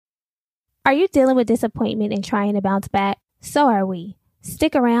Are you dealing with disappointment and trying to bounce back? So are we.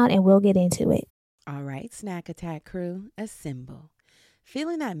 Stick around and we'll get into it. All right, Snack Attack crew, assemble.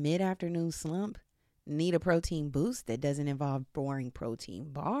 Feeling that mid-afternoon slump? Need a protein boost that doesn't involve boring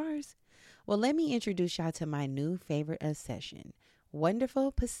protein bars? Well, let me introduce y'all to my new favorite obsession,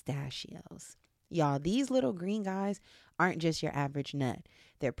 Wonderful Pistachios. Y'all, these little green guys aren't just your average nut.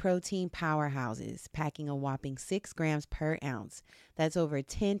 They're protein powerhouses, packing a whopping 6 grams per ounce. That's over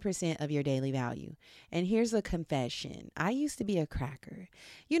 10% of your daily value. And here's a confession. I used to be a cracker.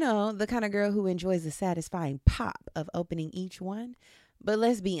 You know, the kind of girl who enjoys the satisfying pop of opening each one. But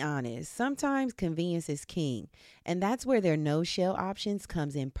let's be honest, sometimes convenience is king. And that's where their no-shell options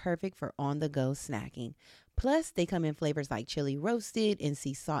comes in perfect for on-the-go snacking. Plus, they come in flavors like chili roasted and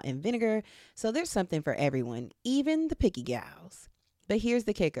sea salt and vinegar. So there's something for everyone, even the picky gals. But here's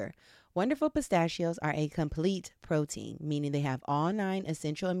the kicker. Wonderful Pistachios are a complete protein, meaning they have all 9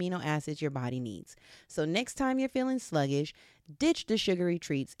 essential amino acids your body needs. So next time you're feeling sluggish, ditch the sugary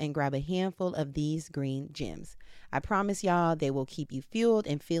treats and grab a handful of these green gems. I promise y'all they will keep you fueled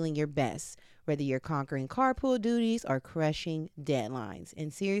and feeling your best, whether you're conquering carpool duties or crushing deadlines.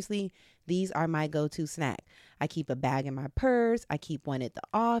 And seriously, these are my go-to snack. I keep a bag in my purse. I keep one at the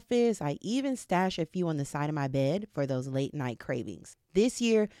office. I even stash a few on the side of my bed for those late night cravings. This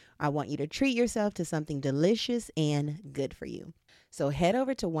year, I want you to treat yourself to something delicious and good for you. So head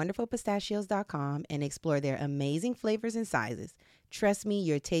over to wonderfulpistachios.com and explore their amazing flavors and sizes. Trust me,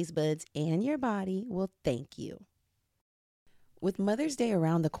 your taste buds and your body will thank you. With Mother's Day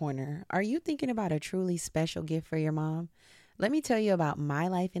around the corner, are you thinking about a truly special gift for your mom? Let me tell you about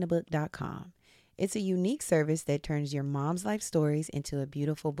mylifeinabook.com. It's a unique service that turns your mom's life stories into a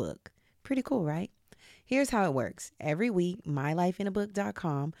beautiful book. Pretty cool, right? Here's how it works. Every week,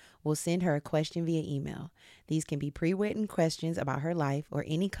 mylifeinabook.com will send her a question via email. These can be pre-written questions about her life or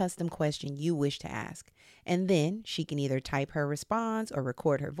any custom question you wish to ask. And then she can either type her response or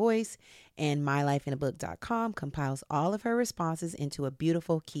record her voice, and mylifeinabook.com compiles all of her responses into a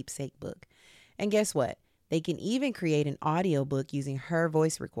beautiful keepsake book. And guess what? They can even create an audiobook using her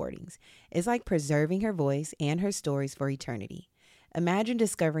voice recordings. It's like preserving her voice and her stories for eternity. Imagine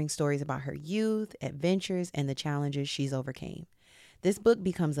discovering stories about her youth, adventures, and the challenges she's overcame. This book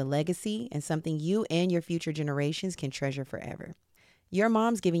becomes a legacy and something you and your future generations can treasure forever. Your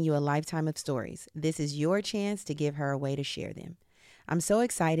mom's giving you a lifetime of stories. This is your chance to give her a way to share them. I'm so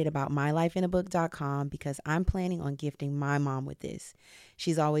excited about mylifeinabook.com because I'm planning on gifting my mom with this.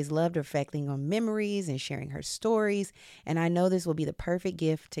 She's always loved reflecting on memories and sharing her stories, and I know this will be the perfect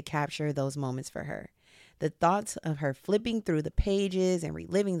gift to capture those moments for her. The thoughts of her flipping through the pages and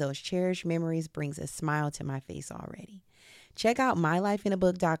reliving those cherished memories brings a smile to my face already. Check out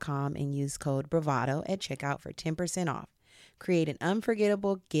mylifeinabook.com and use code BRAVADO at checkout for 10% off. Create an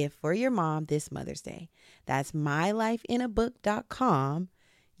unforgettable gift for your mom this Mother's Day. That's mylifeinabook.com.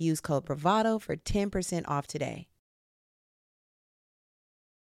 Use code BRAVADO for 10% off today.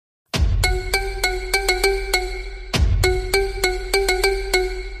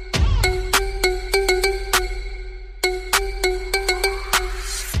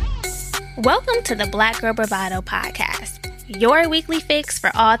 Welcome to the Black Girl Bravado podcast, your weekly fix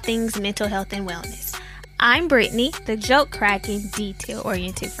for all things mental health and wellness. I'm Brittany, the joke-cracking,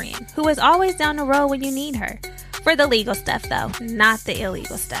 detail-oriented friend who is always down the road when you need her. For the legal stuff, though, not the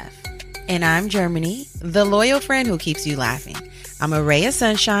illegal stuff. And I'm Germany, the loyal friend who keeps you laughing. I'm a ray of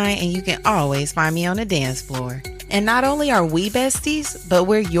sunshine, and you can always find me on the dance floor. And not only are we besties, but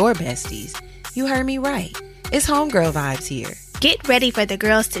we're your besties. You heard me right. It's homegirl vibes here. Get ready for the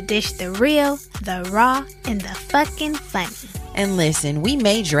girls to dish the real, the raw, and the fucking funny. And listen, we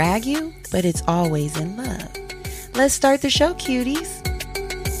may drag you, but it's always in love. Let's start the show, cuties.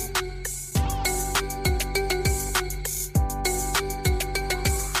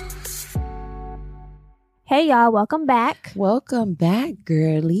 Hey, y'all. Welcome back. Welcome back,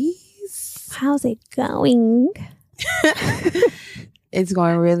 girlies. How's it going? It's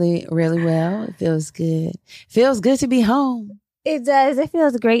going really, really well. It feels good. Feels good to be home. It does. It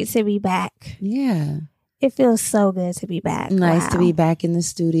feels great to be back. Yeah. It feels so good to be back. Nice to be back in the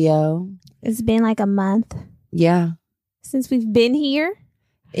studio. It's been like a month. Yeah. Since we've been here.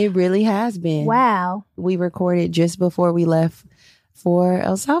 It really has been. Wow. We recorded just before we left for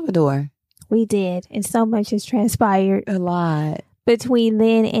El Salvador. We did. And so much has transpired. A lot. Between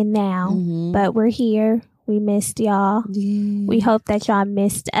then and now. Mm-hmm. But we're here. We missed y'all. Yeah. We hope that y'all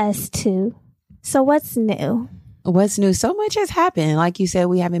missed us too. So what's new? What's new? So much has happened. Like you said,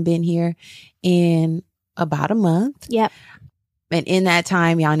 we haven't been here in about a month. Yep. And in that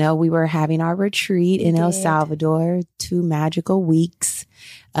time, y'all know we were having our retreat in El Salvador, 2 magical weeks.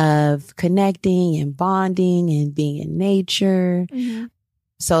 of connecting and bonding and being in nature. Mm-hmm.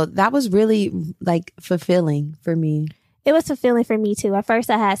 So that was really like fulfilling for me. It was fulfilling for me too. At first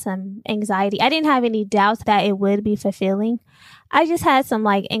I had some anxiety. I didn't have any doubts that it would be fulfilling. I just had some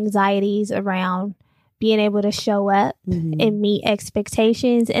like anxieties around being able to show up and meet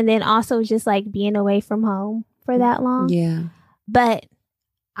expectations, and then also just like being away from home for that long. Yeah. But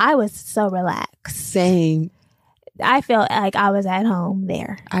I was so relaxed. Same. I felt like I was at home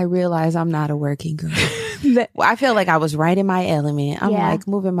there. I realized I'm not a working girl. I feel like I was right in my element. I'm like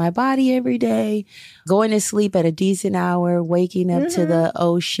moving my body every day, going to sleep at a decent hour, waking up to the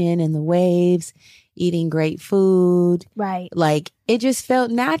ocean and the waves, eating great food. Right. Like it just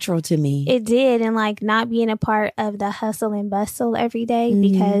felt natural to me. It did. And like not being a part of the hustle and bustle every day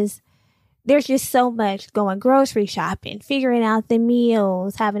because there's just so much going grocery shopping, figuring out the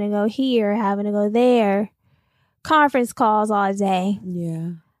meals, having to go here, having to go there, conference calls all day. Yeah.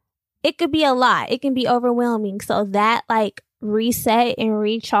 It could be a lot. It can be overwhelming. So that like reset and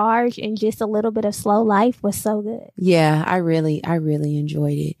recharge and just a little bit of slow life was so good. Yeah, I really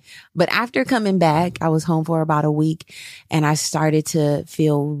enjoyed it. But after coming back, I was home for about a week and I started to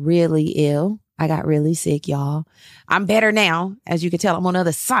feel really ill. I got really sick, y'all. I'm better now. As you can tell, I'm on the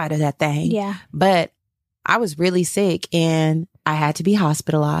other side of that thing. Yeah. But I was really sick and I had to be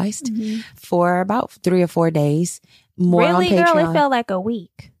hospitalized for about 3 or 4 days. More really, on Patreon. girl? It felt like a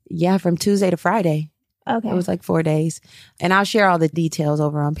week. Yeah, from Tuesday to Friday. Okay. It was like 4 days. And I'll share all the details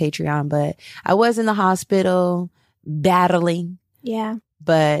over on Patreon. But I was in the hospital battling. Yeah.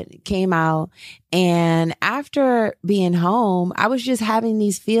 But came out. And after being home, I was just having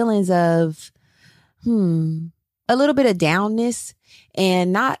these feelings of, a little bit of downness,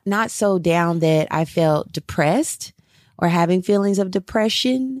 and not so down that I felt depressed or having feelings of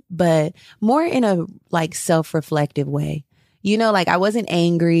depression, but more in a like self-reflective way. You know, like I wasn't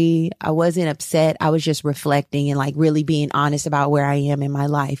angry. I wasn't upset. I was just reflecting and like really being honest about where I am in my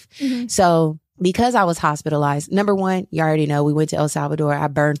life. So because I was hospitalized, number one, you already know we went to El Salvador. I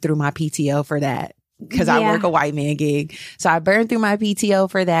burned through my PTO for that because I work a white man gig. So I burned through my PTO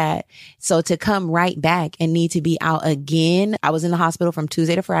for that. So to come right back and need to be out again, I was in the hospital from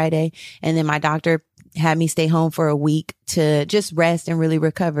Tuesday to Friday. And then my doctor had me stay home for a week to just rest and really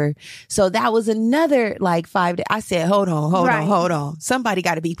recover. So that was another like 5 days. I said, hold on. Somebody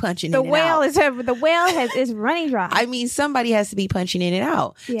got to be punching the in whale and out. The whale is running dry. I mean, somebody has to be punching in and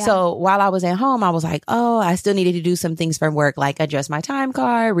out. Yeah. So while I was at home, I was like, oh, I still needed to do some things from work, like adjust my time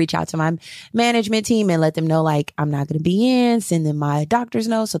card, reach out to my management team and let them know like I'm not going to be in, send them my doctor's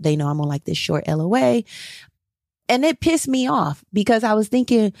note so they know I'm on like this short LOA. And it pissed me off because I was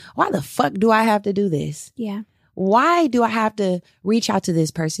thinking, why the fuck do I have to do this? Yeah. Why do I have to reach out to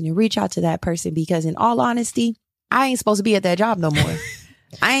this person and reach out to that person? Because in all honesty, I ain't supposed to be at that job no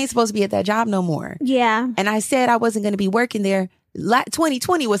more. Yeah. And I said I wasn't going to be working there.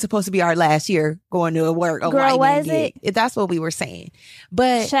 2020 was supposed to be our last year going to work. Girl, was it? That's what we were saying.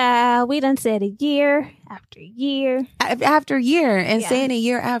 But child, we done said a year after year. After year and saying a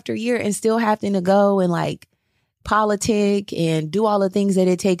year after year and still having to go and like politic and do all the things that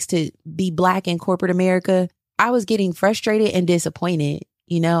it takes to be Black in corporate America. I was getting frustrated and disappointed.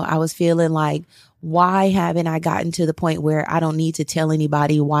 You know, I was feeling like, why haven't I gotten to the point where I don't need to tell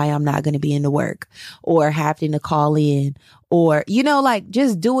anybody why I'm not going to be into work or having to call in or, you know, like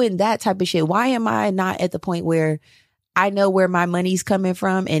just doing that type of shit. Why am I not at the point where I know where my money's coming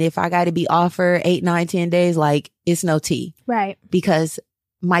from? And if I got to be off for 8, 9, 10 days, like it's no tea. Right. Because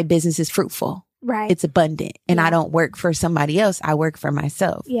my business is fruitful. Right. It's abundant. And I don't work for somebody else. I work for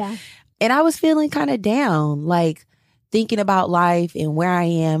myself. Yeah. And I was feeling kind of down, like thinking about life and where I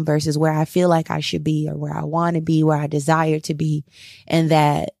am versus where I feel like I should be or where I want to be, where I desire to be. And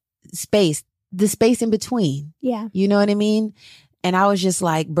that space, the space in between. Yeah. You know what I mean? And I was just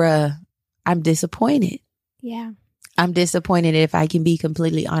like, bruh, I'm disappointed. Yeah. I'm disappointed. If I can be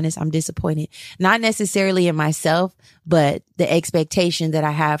completely honest, I'm disappointed. Not necessarily in myself, but the expectation that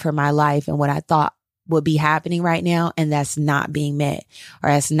I have for my life and what I thought would be happening right now. And that's not being met, or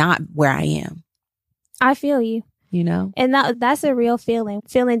that's not where I am. I feel you. You know? And that's a real feeling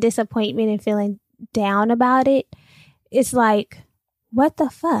disappointment and feeling down about it. It's like, what the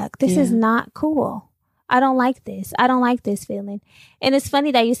fuck? This is not cool. I don't like this. I don't like this feeling. And it's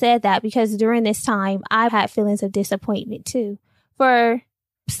funny that you said that because during this time, I've had feelings of disappointment too for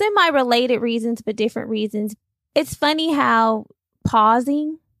semi-related reasons, but different reasons. It's funny how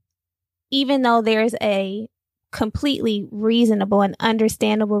pausing, even though there's a completely reasonable and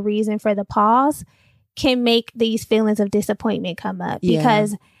understandable reason for the pause, can make these feelings of disappointment come up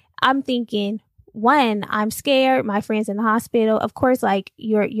because I'm thinking, one, I'm scared. My friend's in the hospital. Of course, like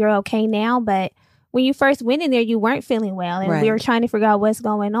you're okay now, but when you first went in there, you weren't feeling well, and we were trying to figure out what's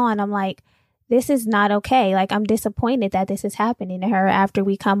going on. I'm like, this is not okay. Like, I'm disappointed that this is happening to her after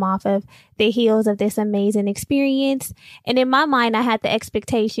we come off of the heels of this amazing experience. And in my mind, I had the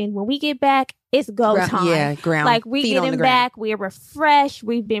expectation when we get back, it's go time. Yeah, ground. Like, we getting back, we're refreshed,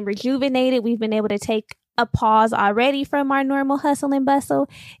 we've been rejuvenated, we've been able to take a pause already from our normal hustle and bustle.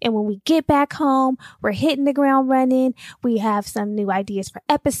 And when we get back home, we're hitting the ground running. We have some new ideas for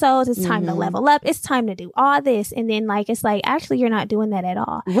episodes. It's time to level up. It's time to do all this. And then it's like, actually, you're not doing that at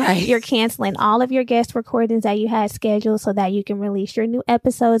all. Right. You're canceling all of your guest recordings that you had scheduled so that you can release your new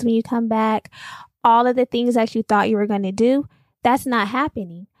episodes when you come back. All of the things that you thought you were going to do, that's not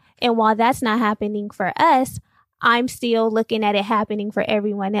happening. And while that's not happening for us, I'm still looking at it happening for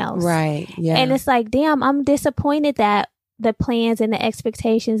everyone else. Right. Yeah. And it's like, damn, I'm disappointed that the plans and the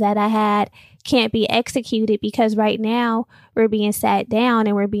expectations that I had can't be executed, because right now we're being sat down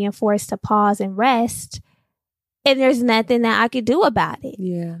and we're being forced to pause and rest. And there's nothing that I could do about it.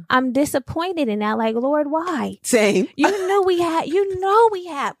 Yeah. I'm disappointed in that. Like, Lord, why? Same. You know we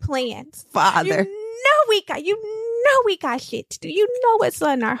had plans. Father. You know we got shit to do. You know what's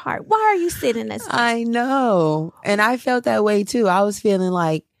on our heart. Why are you sitting us down? I know. And I felt that way too. I was feeling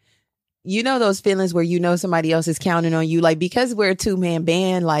like, you know, those feelings where you know somebody else is counting on you. Like, because we're a 2-man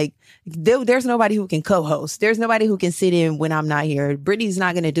band, like there's nobody who can co-host. There's nobody who can sit in when I'm not here. Brittany's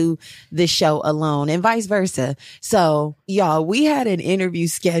not going to do this show alone, and vice versa. So y'all, we had an interview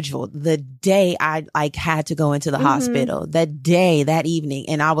scheduled the day I had to go into the hospital, that evening.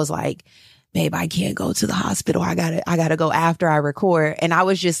 And I was like, babe, I can't go to the hospital. I gotta go after I record. And I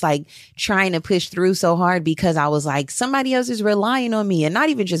was just like trying to push through so hard, because I was like, somebody else is relying on me, and not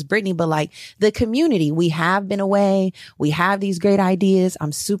even just Brittany, but like the community. We have been away. We have these great ideas.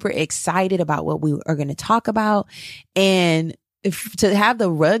 I'm super excited about what we are going to talk about. And to have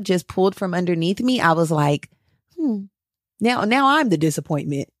the rug just pulled from underneath me, I was like, now I'm the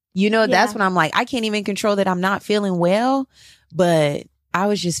disappointment. You know, that's when I'm like, I can't even control that I'm not feeling well, but I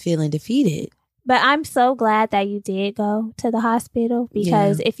was just feeling defeated. But I'm so glad that you did go to the hospital,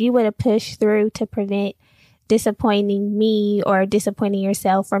 because if you would have pushed through to prevent disappointing me or disappointing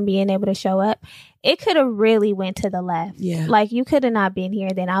yourself from being able to show up, it could have really went to the left. Yeah. Like, you could have not been here,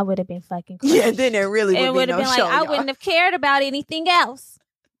 then I would have been fucking crushed. Yeah, then it really would have been like, I wouldn't have cared about anything else.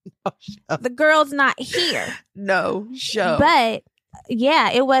 No show. The girl's not here. No show. But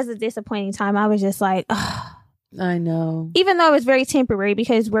yeah, it was a disappointing time. I was just like, ugh. I know. Even though it was very temporary,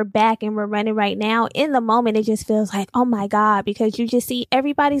 because we're back and we're running right now, in the moment, it just feels like, oh my God, because you just see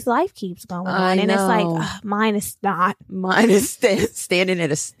everybody's life keeps going on. And it's like, mine is not. Mine is standing at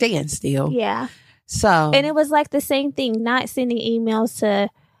a standstill. Yeah. So. And it was like the same thing, not sending emails to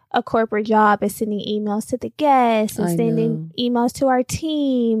a corporate job, and sending emails to the guests, and sending emails to our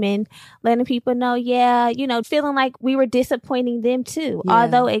team, and letting people know, feeling like we were disappointing them too. Yeah.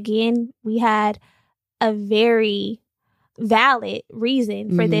 Although, again, we had a very valid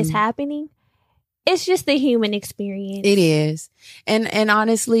reason for this happening. It's just the human experience. It is. And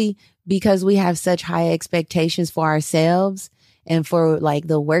honestly, because we have such high expectations for ourselves and for like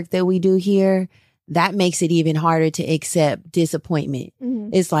the work that we do here, that makes it even harder to accept disappointment.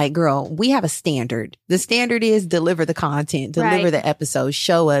 It's like, girl, we have a standard. The standard is deliver the content, deliver the episode,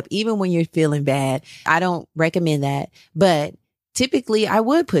 show up, even when you're feeling bad. I don't recommend that, but typically I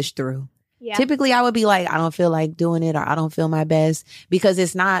would push through. Yeah. Typically, I would be like, I don't feel like doing it, or I don't feel my best, because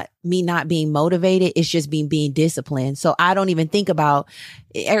it's not me not being motivated. It's just being disciplined. So I don't even think about,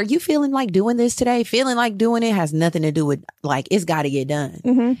 are you feeling like doing this today? Feeling like doing it has nothing to do with, like, it's got to get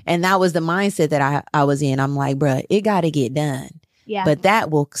done. And that was the mindset that I was in. I'm like, bruh, it got to get done. Yeah. But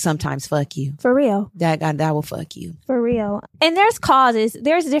that will sometimes fuck you. For real. That will fuck you. For real. And there's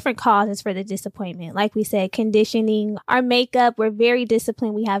different causes for the disappointment. Like we said, conditioning, our makeup, we're very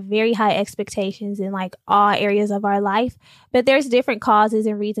disciplined. We have very high expectations in like all areas of our life. But there's different causes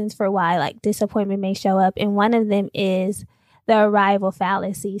and reasons for why like disappointment may show up. And one of them is the arrival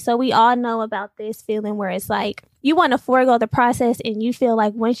fallacy. So we all know about this feeling where it's like you want to forego the process, and you feel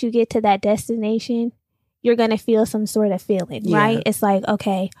like once you get to that destination, you're going to feel some sort of feeling, right? It's like,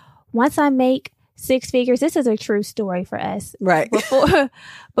 okay, once I make 6 figures, this is a true story for us. Right.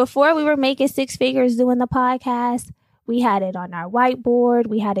 Before we were making 6 figures doing the podcast, we had it on our whiteboard.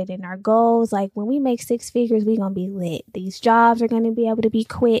 We had it in our goals. Like, when we make 6 figures, we're going to be lit. These jobs are going to be able to be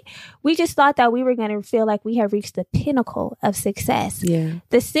quit. We just thought that we were going to feel like we have reached the pinnacle of success. Yeah.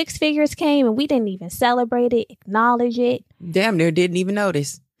 The 6 figures came, and we didn't even celebrate it, acknowledge it. Damn near didn't even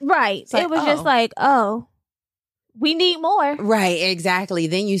notice. Right. Like, it was just like, oh, we need more. Right, exactly.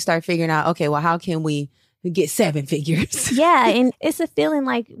 Then you start figuring out, okay, well, how can we get 7 figures? Yeah, and it's a feeling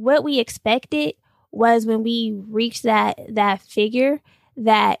like what we expected was when we reached that figure,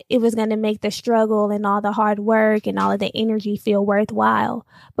 that it was going to make the struggle and all the hard work and all of the energy feel worthwhile.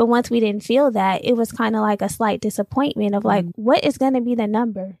 But once we didn't feel that, it was kind of like a slight disappointment of like, what is going to be the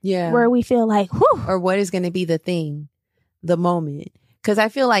number? Yeah. Where we feel like, whew. Or what is going to be the thing, the moment? Because I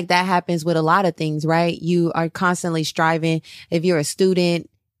feel like that happens with a lot of things, right? You are constantly striving. If you're a student,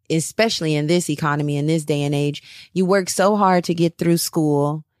 especially in this economy, in this day and age, you work so hard to get through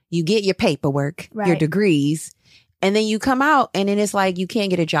school. You get your paperwork, your degrees, and then you come out and then it's like you can't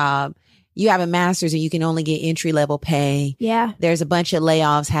get a job. You have a master's and you can only get entry level pay. Yeah. There's a bunch of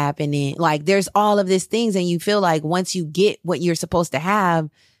layoffs happening. Like there's all of these things, and you feel like once you get what you're supposed to have,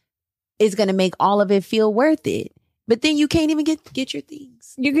 it's going to make all of it feel worth it. But then you can't even get your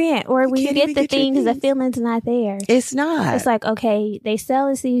things. You can't. Or when you get the things, the feeling's not there. It's not. It's like, okay, they sell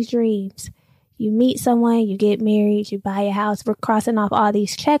us these dreams. You meet someone, you get married, you buy a house. We're crossing off all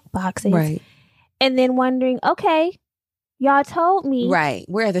these check boxes. Right. And then wondering, okay, y'all told me. Right.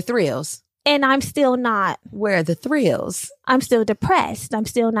 Where are the thrills? And I'm still not. Where are the thrills? I'm still depressed. I'm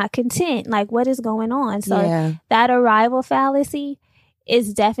still not content. Like, what is going on? So that arrival fallacy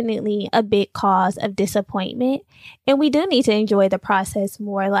is definitely a big cause of disappointment. And we do need to enjoy the process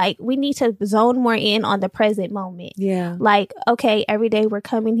more. Like, we need to zone more in on the present moment. Yeah. Like, okay, every day we're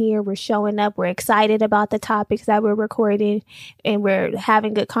coming here, we're showing up, we're excited about the topics that we're recording, and we're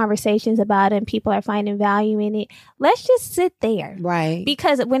having good conversations about it, and people are finding value in it. Let's just sit there. Right.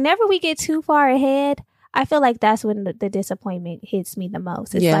 Because whenever we get too far ahead, I feel like that's when the disappointment hits me the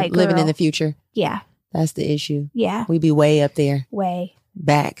most. It's like, living in the future. Yeah. That's the issue. Yeah. We be way up there. Way.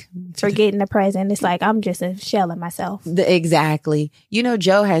 Back. Forgetting the present. It's like, I'm just a shell of myself. Exactly. You know,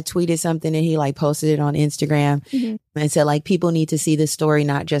 Joe had tweeted something and he like posted it on Instagram and said like, people need to see the story,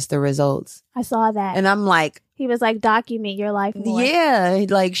 not just the results. I saw that. And I'm like, he was like, document your life more. Yeah.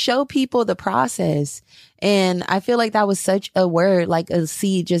 Like show people the process. And I feel like that was such a word, like a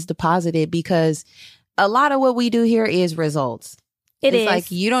seed just deposited, because a lot of what we do here is results. It's like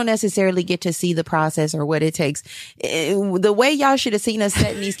you don't necessarily get to see the process or what it takes. The way y'all should have seen us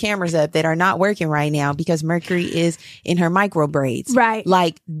setting these cameras up that are not working right now because Mercury is in her micro braids. Right.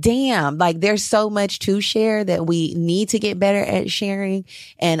 Like, damn, like there's so much to share that we need to get better at sharing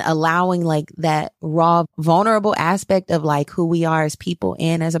and allowing like that raw, vulnerable aspect of like who we are as people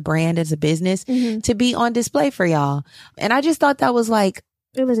and as a brand, as a business to be on display for y'all. And I just thought that was like,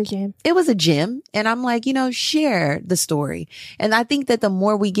 it was a gem. It was a gem. And I'm like, you know, share the story. And I think that the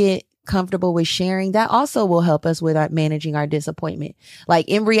more we get comfortable with sharing, that also will help us with managing our disappointment. Like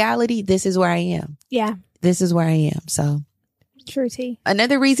in reality, this is where I am. Yeah. This is where I am. So true tea.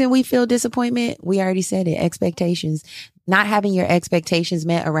 Another reason we feel disappointment, we already said it, expectations. Not having your expectations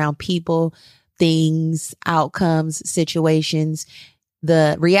met around people, things, outcomes, situations.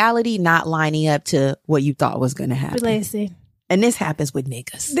 The reality not lining up to what you thought was going to happen. Listen. And this happens with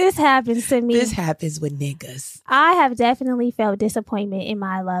niggas. This happens to me. This happens with niggas. I have definitely felt disappointment in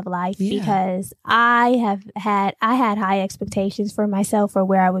my love life because I had high expectations for myself for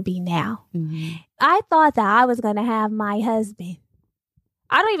where I would be now. I thought that I was going to have my husband.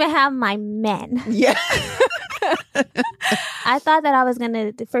 I don't even have my men. Yeah. I thought that I was going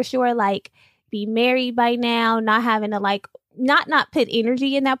to for sure like be married by now, not having to like not put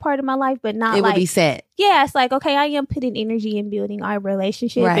energy in that part of my life, but not it like, would be set. Yeah, it's like, okay, I am putting energy in building our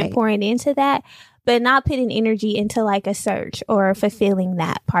relationship and pouring into that, but not putting energy into like a search or fulfilling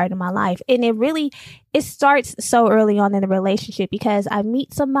that part of my life. And it starts so early on in the relationship because I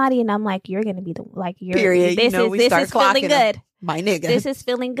meet somebody and I'm like, you're going to be period. This is feeling good. My nigga. This is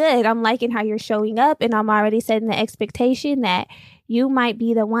feeling good. I'm liking how you're showing up, and I'm already setting the expectation that you might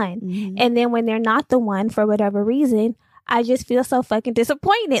be the one. And then when they're not the one for whatever reason, I just feel so fucking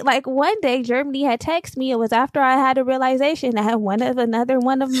disappointed. Like one day Germany had texted me. It was after I had a realization that another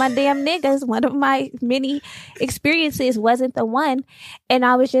one of my damn niggas, one of my many experiences wasn't the one. And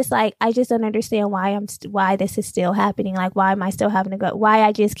I was just like, I just don't understand why this is still happening. Like, why am I still having to go? Why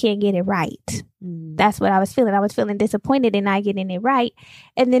I just can't get it right. That's what I was feeling. I was feeling disappointed in not getting it right.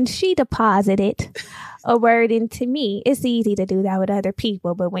 And then she deposited a word into me. It's easy to do that with other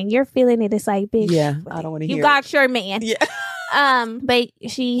people, but when you're feeling it, it's like, bitch, I don't want to hear you got your man. Yeah. But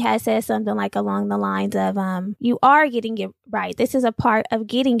she had said something like along the lines of, you are getting it right. This is a part of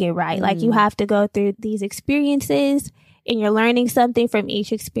getting it right. Like you have to go through these experiences and you're learning something from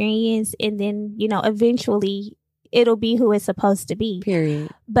each experience. And then, eventually it'll be who it's supposed to be. Period.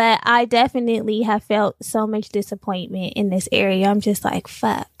 But I definitely have felt so much disappointment in this area. I'm just like,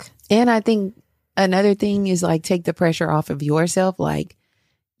 fuck. And I think another thing is like take the pressure off of yourself. Like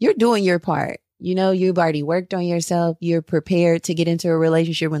you're doing your part. You know, you've already worked on yourself. You're prepared to get into a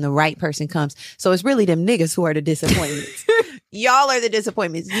relationship when the right person comes. So it's really them niggas who are the disappointments. Y'all are the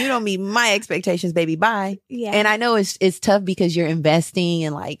disappointments. You don't meet my expectations, baby. Bye. Yeah. And I know it's tough because you're investing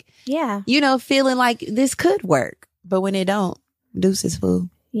and like, Yeah. you know, feeling like this could work. But when it don't, deuces, fool.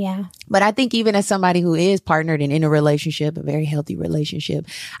 Yeah. But I think even as somebody who is partnered and in a relationship, a very healthy relationship,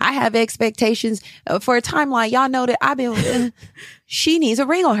 I have expectations for a timeline. Y'all know that I've been, she needs a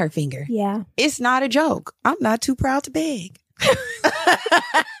ring on her finger. Yeah. It's not a joke. I'm not too proud to beg.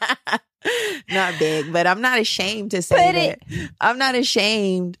 Not beg, but I'm not ashamed to say that. I'm not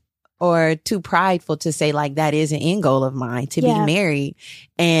ashamed or too prideful to say like that is an end goal of mine to be married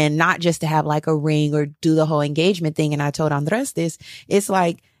and not just to have like a ring or do the whole engagement thing. And I told Andres this, it's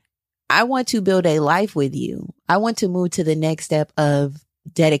like, I want to build a life with you. I want to move to the next step of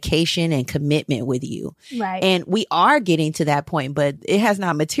dedication and commitment with you. Right. And we are getting to that point, but it has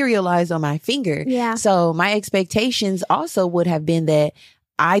not materialized on my finger. Yeah. So my expectations also would have been that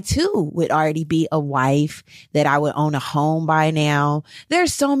I too would already be a wife, that I would own a home by now.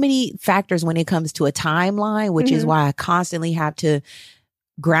 There's so many factors when it comes to a timeline, which is why I constantly have to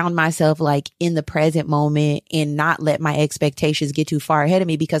ground myself like in the present moment and not let my expectations get too far ahead of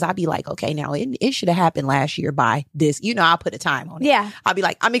me, because I'll be like, okay, now it should have happened last year by this, you know, I'll put a time on it. Yeah. I'll be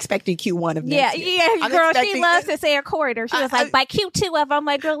like, I'm expecting Q1 of next year. Yeah, girl, she loves to say a quarter. She was like, by Q2 of, I'm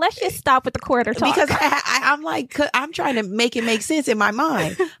like, girl, let's just stop with the quarter talk. Because I'm like, I'm trying to make it make sense in my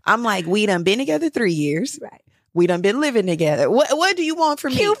mind. I'm like, we done been together 3 years. Right. We done been living together. What do you want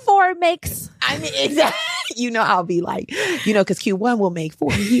from me? Q4 makes. I mean, exactly. You know, I'll be like, you know, because Q1 will make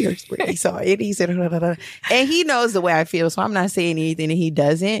 4 years. So he said, and he knows the way I feel. So I'm not saying anything that he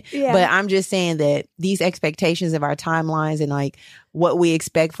doesn't. Yeah. But I'm just saying that these expectations of our timelines and like what we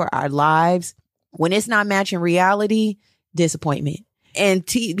expect for our lives, when it's not matching reality, disappointment. And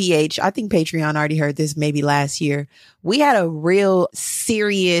TBH, I think Patreon already heard this maybe last year. We had a real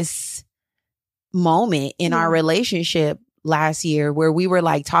serious moment in our relationship last year where we were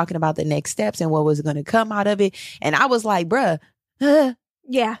like talking about the next steps and what was going to come out of it. And I was like, bruh,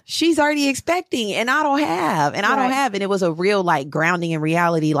 yeah, she's already expecting and I don't have, and I don't have. And it was a real like grounding in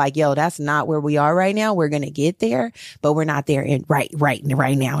reality. Like, yo, that's not where we are right now. We're going to get there, but we're not there in right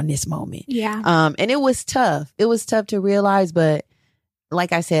now in this moment. Yeah. And it was tough. It was tough to realize, but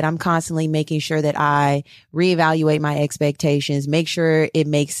like I said, I'm constantly making sure that I reevaluate my expectations, make sure it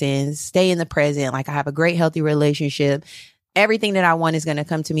makes sense, stay in the present. Like I have a great, healthy relationship. Everything that I want is going to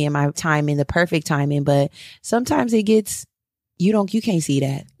come to me in my timing, the perfect timing. But sometimes it gets, you can't see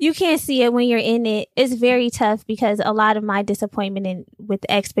that. You can't see it when you're in it. It's very tough because a lot of my disappointment with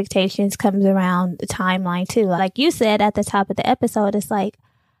expectations comes around the timeline too. Like you said at the top of the episode, it's like,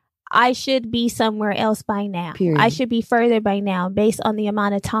 I should be somewhere else by now. Period. I should be further by now based on the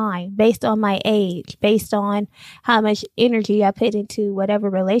amount of time, based on my age, based on how much energy I put into whatever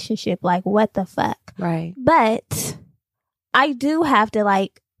relationship. Like, what the fuck? Right. But I do have to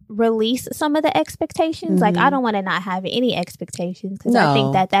like release some of the expectations. Like, I don't want to not have any expectations because I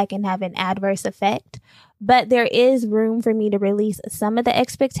think that can have an adverse effect. But there is room for me to release some of the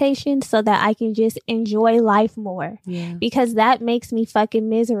expectations so that I can just enjoy life more. Yeah. Because that makes me fucking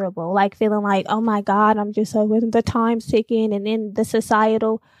miserable. Like feeling like, oh my God, I'm just so with the time's ticking. And then the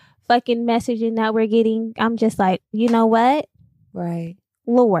societal fucking messaging that we're getting. I'm just like, you know what? Right.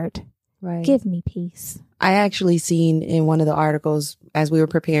 Lord, right. Give me peace. I actually seen in one of the articles as we were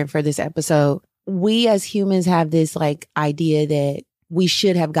preparing for this episode, we as humans have this like idea that we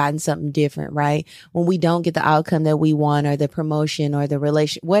should have gotten something different, right? When we don't get the outcome that we want or the promotion or the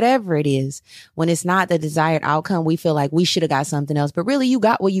relation, whatever it is, when it's not the desired outcome, we feel like we should have got something else. But really, you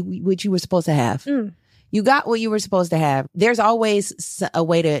got what you were supposed to have. You got what you were supposed to have. There's always a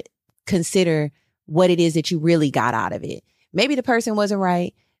way to consider what it is that you really got out of it. Maybe the person wasn't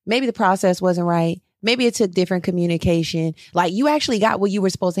right. Maybe the process wasn't right. Maybe it took different communication. Like you actually got what you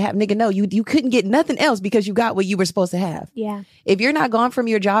were supposed to have. Nigga, no, you couldn't get nothing else because you got what you were supposed to have. Yeah. If you're not gone from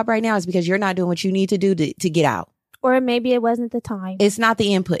your job right now, it's because you're not doing what you need to do to get out. Or maybe it wasn't the time. It's not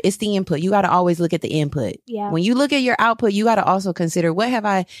the input. It's the input. You got to always look at the input. Yeah. When you look at your output, you got to also consider, what have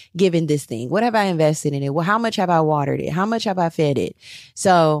I given this thing? What have I invested in it? Well, how much have I watered it? How much have I fed it?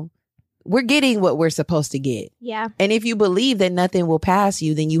 So we're getting what we're supposed to get. Yeah. And if you believe that nothing will pass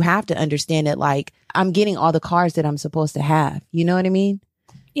you, then you have to understand that, like, I'm getting all the cards that I'm supposed to have. You know what I mean?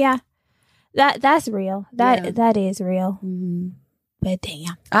 Yeah. That's real. That is real. Mm-hmm. But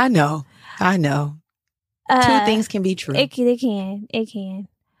damn. I know. Two things can be true. It can.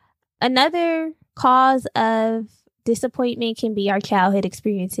 Another cause of disappointment can be our childhood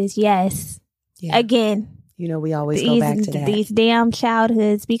experiences. Yes. Again, we always go back to that. These damn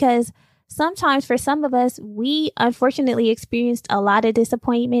childhoods, because sometimes for some of us, we unfortunately experienced a lot of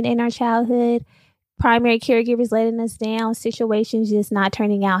disappointment in our childhood. Primary caregivers letting us down, situations just not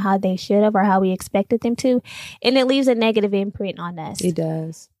turning out how they should have or how we expected them to. And it leaves a negative imprint on us. It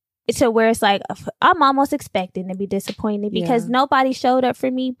does. So where it's like, I'm almost expecting to be disappointed because nobody showed up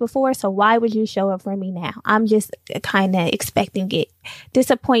for me before. So why would you show up for me now? I'm just kind of expecting it.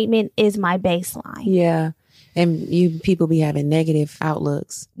 Disappointment is my baseline. Yeah. And people be having negative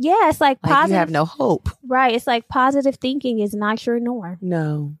outlooks. Yeah. It's like positive. You have no hope. Right. It's like positive thinking is not your norm.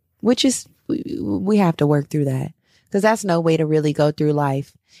 No. Which is, we have to work through that, because that's no way to really go through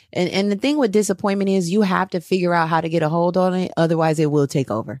life. And the thing with disappointment is you have to figure out how to get a hold on it. Otherwise, it will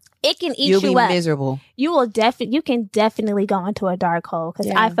take over. It can eat You'll you be up. miserable. You can definitely go into a dark hole, because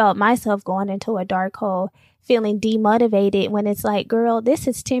I felt myself going into a dark hole, feeling demotivated when it's like, girl, this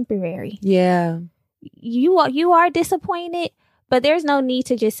is temporary. Yeah. You are disappointed, but there's no need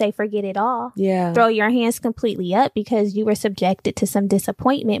to just say forget it all. Yeah. Throw your hands completely up because you were subjected to some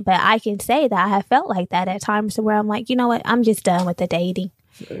disappointment. But I can say that I have felt like that at times where I'm like, you know what? I'm just done with the dating.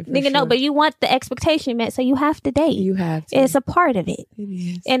 Nigga, no, but you want the expectation met, so you have to date. You have to. It's a part of it. It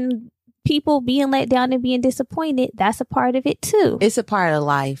is. And people being let down and being disappointed, that's a part of it too. It's a part of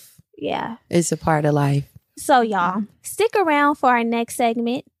life. Yeah. It's a part of life. So y'all, stick around for our next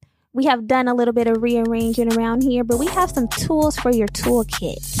segment. We have done a little bit of rearranging around here, but we have some tools for your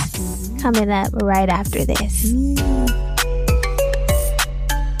toolkit coming up right after this.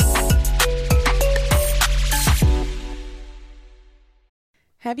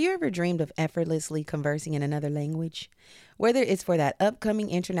 Have you ever dreamed of effortlessly conversing in another language? Whether it's for that upcoming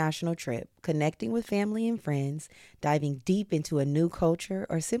international trip, connecting with family and friends, diving deep into a new culture,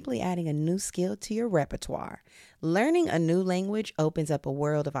 or simply adding a new skill to your repertoire, learning a new language opens up a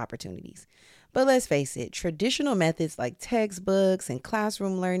world of opportunities. But let's face it, traditional methods like textbooks and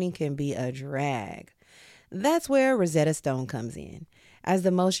classroom learning can be a drag. That's where Rosetta Stone comes in. As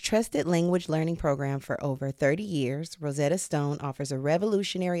the most trusted language learning program for over 30 years, Rosetta Stone offers a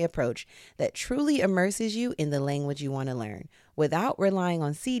revolutionary approach that truly immerses you in the language you want to learn without relying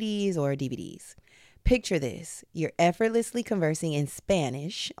on CDs or DVDs. Picture this. You're effortlessly conversing in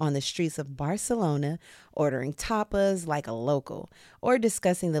Spanish on the streets of Barcelona, ordering tapas like a local, or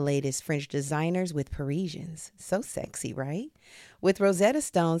discussing the latest French designers with Parisians. So sexy, right? With Rosetta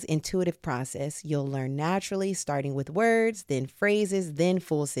Stone's intuitive process, you'll learn naturally, starting with words, then phrases, then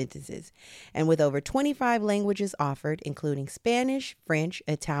full sentences. And with over 25 languages offered, including Spanish, French,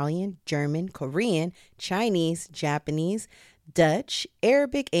 Italian, German, Korean, Chinese, Japanese, Dutch,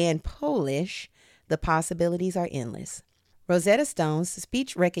 Arabic, and Polish, the possibilities are endless. Rosetta Stone's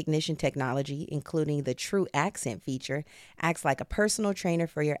speech recognition technology, including the True Accent feature, acts like a personal trainer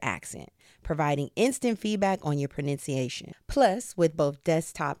for your accent, providing instant feedback on your pronunciation. Plus, with both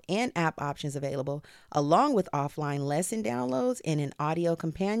desktop and app options available, along with offline lesson downloads and an audio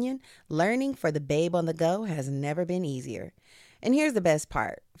companion, learning for the babe on the go has never been easier. And here's the best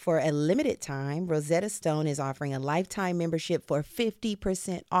part. For a limited time, Rosetta Stone is offering a lifetime membership for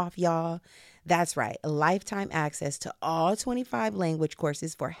 50% off, y'all. That's right, a lifetime access to all 25 language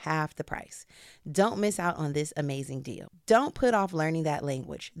courses for half the price. Don't miss out on this amazing deal. Don't put off learning that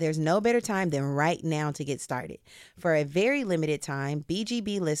language. There's no better time than right now to get started. For a very limited time,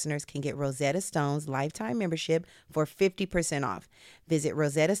 BGB listeners can get Rosetta Stone's lifetime membership for 50% off. Visit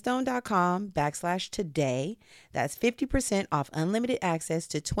rosettastone.com/today. That's 50% off unlimited access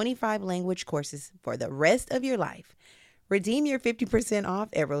to 25 language courses for the rest of your life. Redeem your 50% off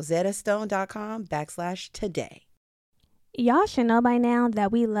at rosettastone.com/today. Y'all should know by now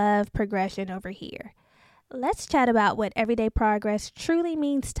that we love progression over here. Let's chat about what everyday progress truly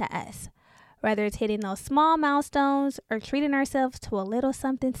means to us. Whether it's hitting those small milestones or treating ourselves to a little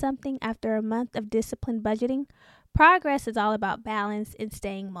something after a month of disciplined budgeting, progress is all about balance and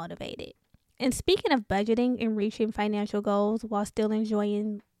staying motivated. And speaking of budgeting and reaching financial goals while still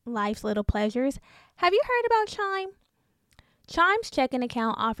enjoying life's little pleasures, have you heard about Chime? Chime's checking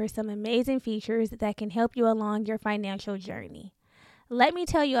account offers some amazing features that can help you along your financial journey. Let me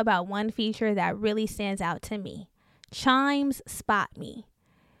tell you about one feature that really stands out to me. Chime's Spot Me.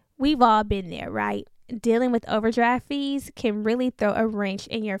 We've all been there, right? Dealing with overdraft fees can really throw a wrench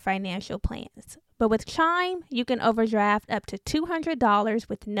in your financial plans. But with Chime, you can overdraft up to $200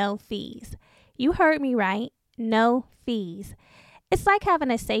 with no fees. You heard me right, no fees. It's like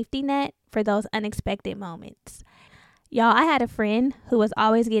having a safety net for those unexpected moments. Y'all, I had a friend who was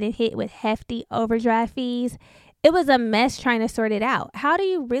always getting hit with hefty overdraft fees. It was a mess trying to sort it out. How do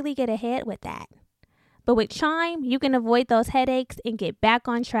you really get ahead with that? But with Chime, you can avoid those headaches and get back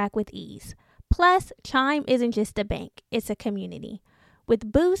on track with ease. Plus, Chime isn't just a bank, it's a community.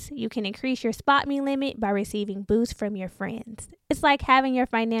 With Boost, you can increase your SpotMe limit by receiving boosts from your friends. It's like having your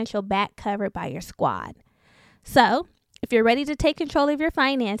financial back covered by your squad. So, if you're ready to take control of your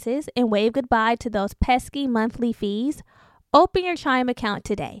finances and wave goodbye to those pesky monthly fees, open your Chime account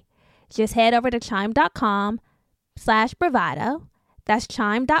today. Just head over to chime.com/bravado. That's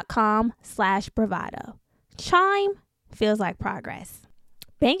chime.com/bravado. Chime feels like progress.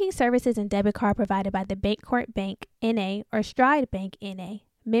 Banking services and debit card provided by the Bancorp Bank, N.A. or Stride Bank, N.A.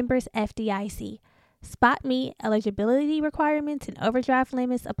 Members FDIC. SpotMe eligibility requirements and overdraft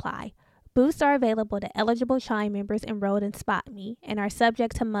limits apply. Boosts are available to eligible Chime members enrolled in SpotMe and are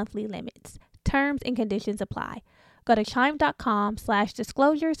subject to monthly limits. Terms and conditions apply. Go to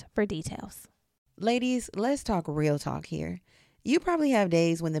chime.com/disclosures for details. Ladies, let's talk real talk here. You probably have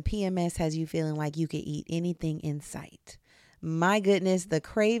days when the PMS has you feeling like you could eat anything in sight. My goodness, the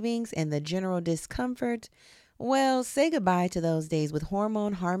cravings and the general discomfort. Well, say goodbye to those days with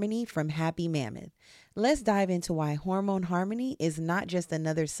Hormone Harmony from Happy Mammoth. Let's dive into why Hormone Harmony is not just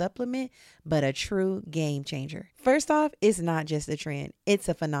another supplement, but a true game changer. First off, it's not just a trend, it's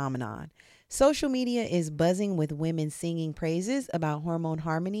a phenomenon. Social media is buzzing with women singing praises about Hormone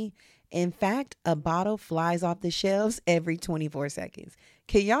Harmony. In fact, a bottle flies off the shelves every 24 seconds.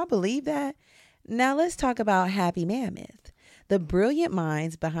 Can y'all believe that? Now let's talk about Happy Mammoth, the brilliant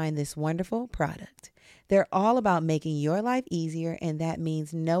minds behind this wonderful product. They're all about making your life easier, and that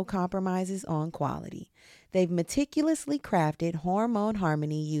means no compromises on quality. They've meticulously crafted Hormone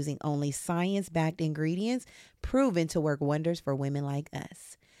Harmony using only science-backed ingredients proven to work wonders for women like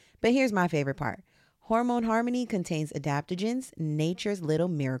us. But here's my favorite part. Hormone Harmony contains adaptogens, nature's little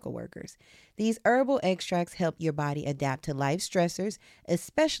miracle workers. These herbal extracts help your body adapt to life stressors,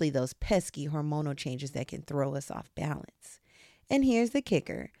 especially those pesky hormonal changes that can throw us off balance. And here's the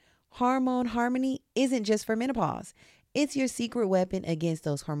kicker. Hormone Harmony isn't just for menopause. It's your secret weapon against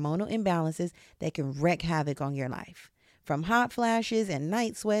those hormonal imbalances that can wreak havoc on your life. From hot flashes and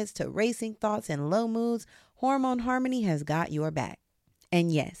night sweats to racing thoughts and low moods, Hormone Harmony has got your back. And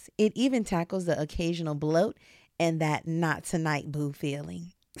yes, it even tackles the occasional bloat and that not tonight boo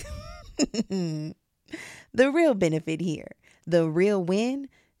feeling. The real benefit here, the real win,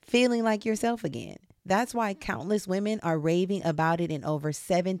 feeling like yourself again. That's why countless women are raving about it in over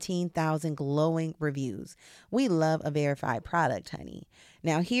 17,000 glowing reviews. We love a verified product, honey.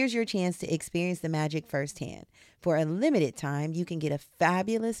 Now here's your chance to experience the magic firsthand. For a limited time, you can get a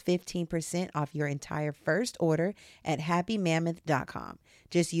fabulous 15% off your entire first order at happymammoth.com.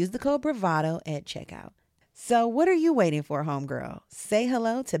 Just use the code BRAVADO at checkout. So what are you waiting for, homegirl? Say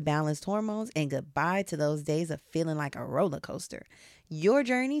hello to balanced hormones and goodbye to those days of feeling like a roller coaster. Your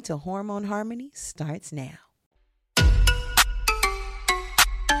journey to Hormone Harmony starts now.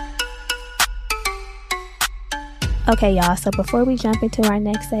 Okay, y'all, so before we jump into our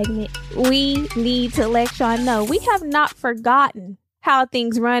next segment, we need to let y'all know we have not forgotten how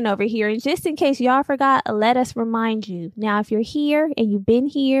things run over here. And just in case y'all forgot, let us remind you. Now, if you're here and you've been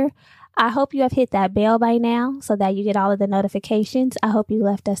here, I hope you have hit that bell by now so that you get all of the notifications. I hope you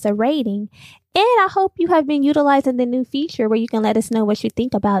left us a rating. And I hope you have been utilizing the new feature where you can let us know what you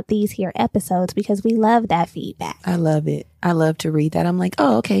think about these here episodes, because we love that feedback. I love it. I love to read that. I'm like,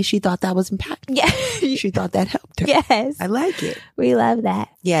 oh, okay, she thought that was impactful. Yeah. She thought that helped her. Yes. I like it. We love that.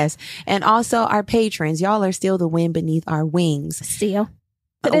 Yes. And also our patrons, y'all are still the wind beneath our wings. Still.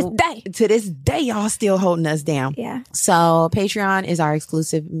 To this day, y'all still holding us down. Yeah. So Patreon is our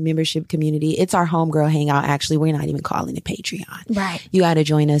exclusive membership community. It's our homegirl hangout. Actually, we're not even calling it Patreon. Right. You got to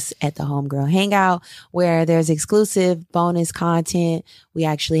join us at the homegirl hangout where there's exclusive bonus content. We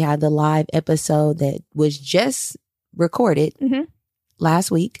actually had the live episode that was just recorded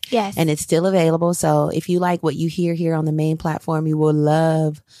last week. Yes. And it's still available. So if you like what you hear here on the main platform, you will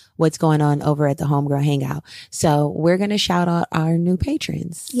love what's going on over at the Homegirl Hangout. So we're going to shout out our new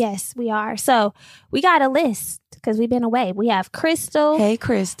patrons. Yes, we are. So we got a list because we've been away. We have Crystal. Hey,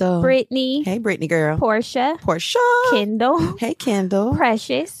 Crystal. Brittany. Hey, Brittany girl. Portia. Kendall. Hey, Kendall.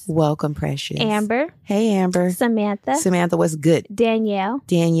 Precious. Welcome, Precious. Amber. Hey, Amber. Samantha, what's good?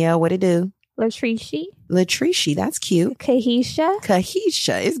 Danielle, what it do? Latrici, that's cute.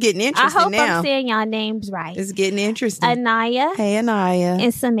 Kahisha. It's getting interesting I hope now. I'm saying y'all names right. It's getting interesting. Anaya. Hey, Anaya.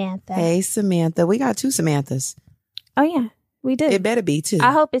 And Samantha. Hey, Samantha. We got two Samanthas. Oh, yeah. We do. It better be two.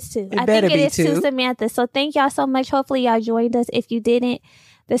 I hope it's two. I think it is two Samanthas. So thank y'all so much. Hopefully y'all joined us. If you didn't,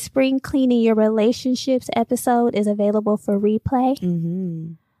 the Spring Cleaning Your Relationships episode is available for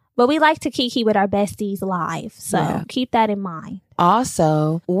replay. But we like to kiki with our besties live. So keep that in mind.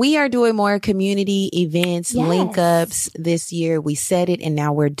 Also, we are doing more community events, Yes. link ups this year. We said it and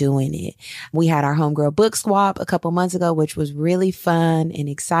now we're doing it. We had our homegirl book swap a couple months ago, which was really fun and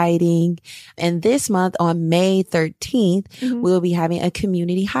exciting. And this month on May 13th, we'll be having a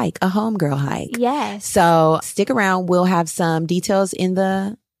community hike, a homegirl hike. Yes. So stick around. We'll have some details in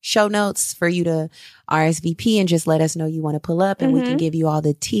the show notes for you to RSVP and just let us know you want to pull up and we can give you all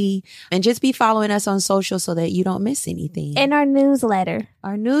the tea, and just be following us on social so that you don't miss anything. And our newsletter.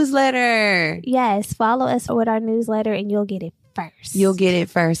 Yes. Follow us with our newsletter and you'll get it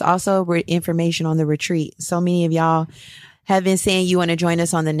first. Also, information on the retreat. So many of y'all have been saying you want to join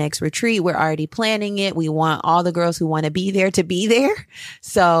us on the next retreat. We're already planning it. We want all the girls who want to be there to be there.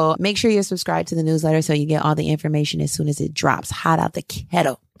 So make sure you're subscribed to the newsletter so you get all the information as soon as it drops hot out the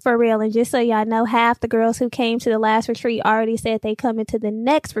kettle. For real. And just so y'all know, half the girls who came to the last retreat already said they coming to the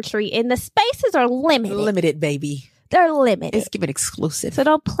next retreat, and the spaces are limited. Limited, baby. They're limited. It's giving exclusive. So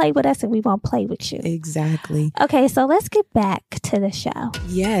don't play with us and we won't play with you. Exactly. Okay, so let's get back to the show.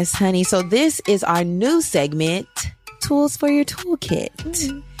 Yes, honey. So this is our new segment, Tools for Your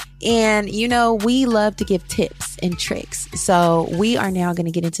Toolkit. And, you know, we love to give tips and tricks. So we are now going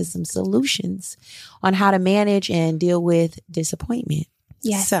to get into some solutions on how to manage and deal with disappointment.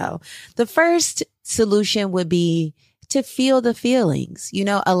 Yes. So the first solution would be to feel the feelings, you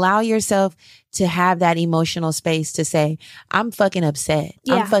know, allow yourself to have that emotional space to say, I'm fucking upset.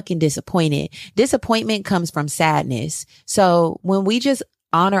 Yeah. I'm fucking disappointed. Disappointment comes from sadness. So when we just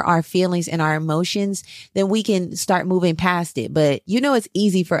honor our feelings and our emotions, then we can start moving past it. But you know, it's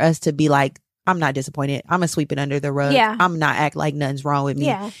easy for us to be like, I'm not disappointed. I'm gonna sweep it under the rug. Yeah. I'm not act like nothing's wrong with me.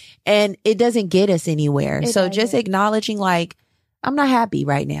 Yeah. And it doesn't get us anywhere. So just doesn't. acknowledging like, I'm not happy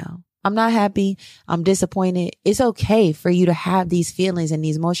right now. I'm not happy. I'm disappointed. It's okay for you to have these feelings and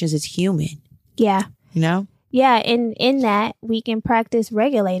these emotions. It's human. Yeah. You know? Yeah. And in that, we can practice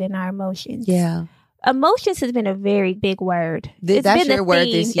regulating our emotions. Yeah. Emotions has been a very big word. It's That's been the your word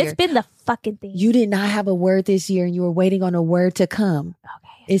theme. this year. It's been the fucking thing. You did not have a word this year and you were waiting on a word to come.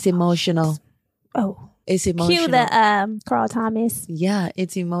 Okay. It's emotional. Oh. It's emotional. Cue the Carl Thomas. Yeah,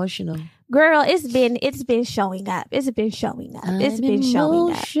 it's emotional. Girl, it's been showing up. It's been showing up. It's been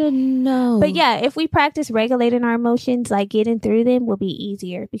showing up. Emotional. But yeah, if we practice regulating our emotions, like getting through them will be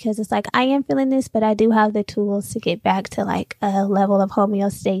easier, because it's like, I am feeling this, but I do have the tools to get back to like a level of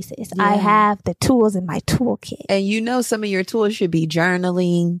homeostasis. Yeah. I have the tools in my toolkit. And you know, some of your tools should be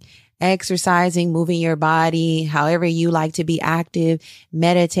journaling, exercising, moving your body, however you like to be active,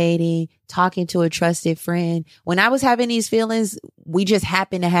 meditating, talking to a trusted friend. When I was having these feelings, we just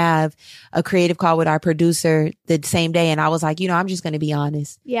happened to have a creative call with our producer the same day. And I was like, you know, I'm just going to be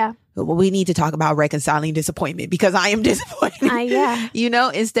honest. Yeah. We need to talk about reconciling disappointment because I am disappointed. Yeah. You know,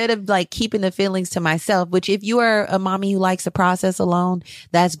 instead of like keeping the feelings to myself, which if you are a mommy who likes to process alone,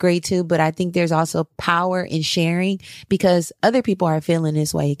 that's great too. But I think there's also power in sharing because other people are feeling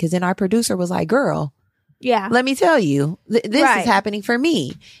this way. Because then our producer was like, girl, Yeah. let me tell you, this Right. is happening for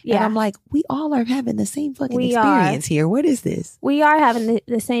me. Yeah. And I'm like, we all are having the same fucking We experience here. What is this? We are having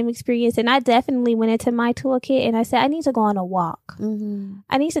the same experience. And I definitely went into my toolkit and I said, I need to go on a walk. Mm-hmm.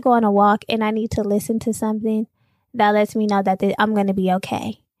 I need to go on a walk and I need to listen to something that lets me know that I'm going to be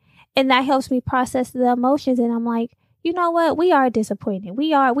okay. And that helps me process the emotions. And I'm like, you know what? We are disappointed. We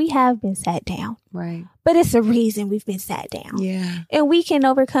have been sat down, Right. but it's a reason we've been sat down. Yeah. And we can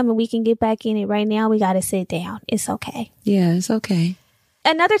overcome and we can get back in it. Right now, we got to sit down. It's okay. Yeah, it's okay.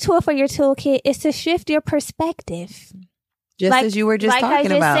 Another tool for your toolkit is to shift your perspective. Just as you were just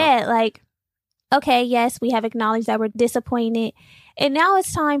talking about. Said, like, okay, yes, we have acknowledged that we're disappointed. And now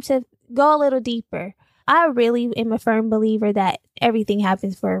it's time to go a little deeper. I really am a firm believer that everything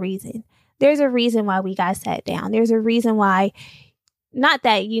happens for a reason. There's a reason why we got sat down. There's a reason why, not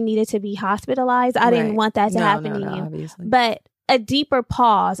that you needed to be hospitalized. I didn't want that to happen to you. Obviously. But a deeper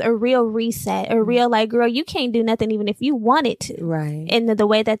pause, a real reset, a real like, girl, you can't do nothing even if you wanted to. Right. And the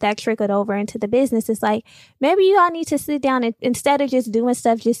way that trickled over into the business is like, maybe you all need to sit down and instead of just doing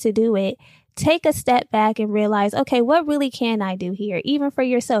stuff just to do it, take a step back and realize, okay, what really can I do here? Even for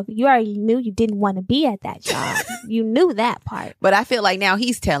yourself, you already knew you didn't want to be at that job. You knew that part. But I feel like now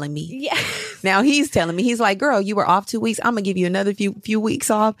he's telling me. Yeah. Now he's telling me. He's like, girl, you were off 2 weeks. I'm going to give you another few weeks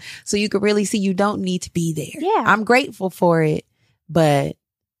off so you could really see you don't need to be there. Yeah. I'm grateful for it, but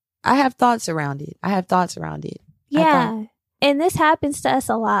I have thoughts around it. Yeah. And this happens to us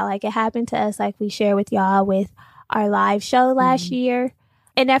a lot. Like it happened to us, like we share with y'all with our live show last year.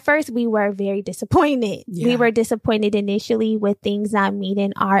 And at first we were very disappointed. Yeah. We were disappointed initially with things not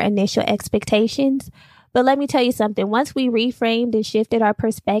meeting our initial expectations. But let me tell you something. Once we reframed and shifted our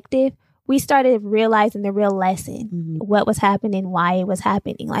perspective, we started realizing the real lesson, what was happening, why it was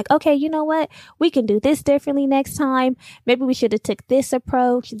happening. Like, okay, you know what? We can do this differently next time. Maybe we should have took this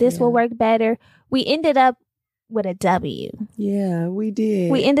approach. This will work better. We ended up with a W. Yeah, we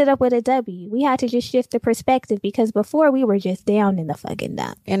did. We ended up with a W. We had to just shift the perspective because before we were just down in the fucking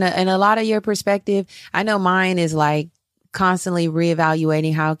dump. And a lot of your perspective, I know mine is like constantly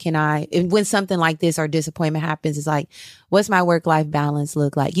reevaluating how can I, and when something like this or disappointment happens, it's like, what's my work-life balance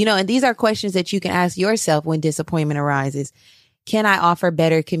look like? You know, and these are questions that you can ask yourself when disappointment arises. Can I offer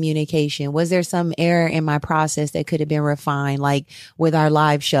better communication? Was there some error in my process that could have been refined, like with our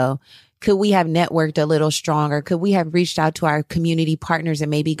live show? Could we have networked a little stronger? Could we have reached out to our community partners and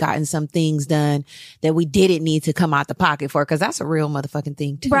maybe gotten some things done that we didn't need to come out the pocket for? Because that's a real motherfucking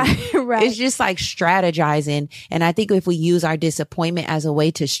thing too. Right. It's just like strategizing. And I think if we use our disappointment as a way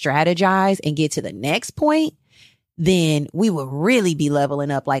to strategize and get to the next point, then we will really be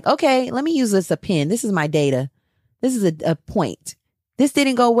leveling up. Like, okay, let me use this as a pen. This is my data. This is a point. This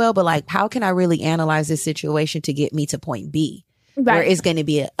didn't go well, but like, how can I really analyze this situation to get me to point B? Right. Where it's going to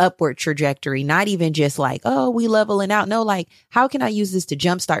be an upward trajectory, not even just like, oh, we leveling out. No, like, how can I use this to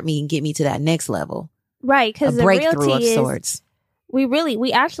jumpstart me and get me to that next level? Right. Because the breakthrough realty of sorts.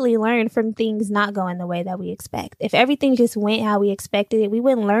 We actually learn from things not going the way that we expect. If everything just went how we expected it, we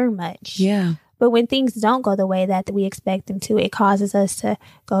wouldn't learn much. Yeah. But when things don't go the way that we expect them to, it causes us to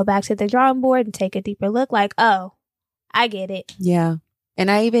go back to the drawing board and take a deeper look like, oh, I get it. Yeah. And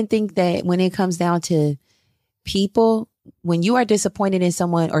I even think that when it comes down to people, when you are disappointed in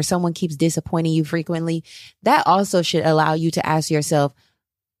someone or someone keeps disappointing you frequently, that also should allow you to ask yourself,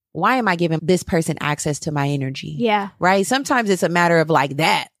 why am I giving this person access to my energy? Yeah. Right. Sometimes it's a matter of like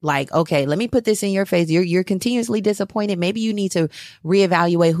that. Like, okay, let me put this in your face. You're continuously disappointed. Maybe you need to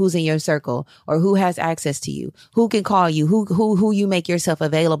reevaluate who's in your circle or who has access to you, who can call you, who you make yourself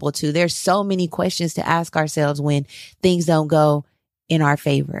available to. There's so many questions to ask ourselves when things don't go in our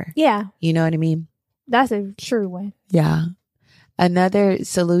favor. Yeah. You know what I mean? That's a true one. Yeah. Another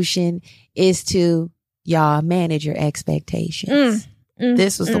solution is to, y'all, manage your expectations.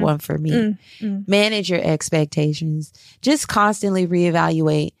 This was the one for me. Manage your expectations. Just constantly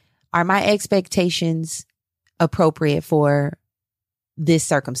reevaluate. Are my expectations appropriate for this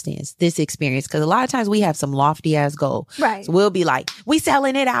circumstance, this experience? Because a lot of times we have some lofty ass goal. Right. So we'll be like, we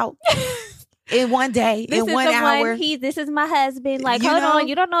selling it out. In one day, in 1 hour. This is my husband. Like, hold on,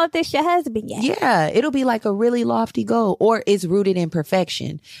 you don't know if this is your husband yet. Yeah, it'll be like a really lofty goal, or it's rooted in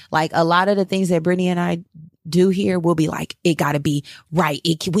perfection. Like a lot of the things that Brittany and I do here will be like, it got to be right.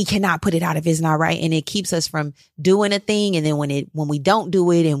 We cannot put it out if it's not right, and it keeps us from doing a thing. And then when we don't do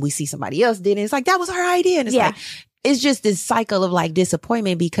it, and we see somebody else did it, it's like that was our idea, and it's like. It's just this cycle of like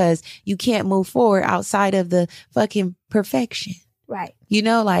disappointment because you can't move forward outside of the fucking perfection. Right. You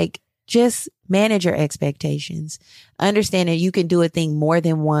know, like just manage your expectations. Understand that you can do a thing more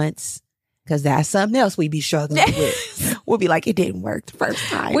than once because that's something else we be struggling with. We'll be like, it didn't work the first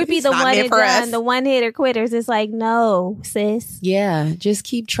time. We'd be the one and done, the one hitter quitters. It's like, no, sis. Yeah. Just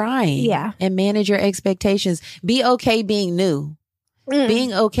keep trying. Yeah. And manage your expectations. Be okay being new.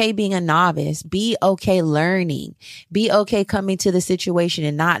 Being okay being a novice. Be okay learning. Be okay coming to the situation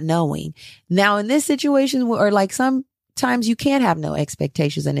and not knowing. Now, in this situation, or like sometimes you can't have no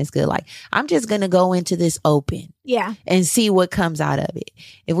expectations and it's good. Like, I'm just going to go into this open. Yeah. And see what comes out of it.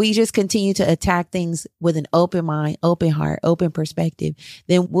 If we just continue to attack things with an open mind, open heart, open perspective,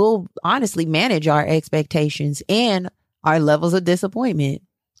 then we'll honestly manage our expectations and our levels of disappointment.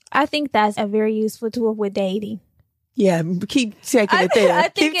 I think that's a very useful tool with dating. Yeah, keep checking it there.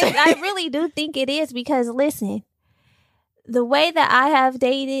 I really do think it is because, listen, the way that I have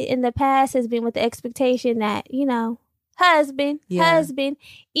dated in the past has been with the expectation that, you know, husband,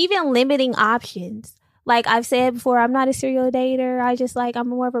 even limiting options. Like I've said before, I'm not a serial dater. I'm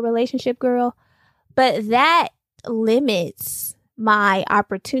more of a relationship girl. But that limits my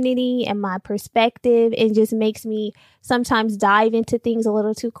opportunity and my perspective and just makes me sometimes dive into things a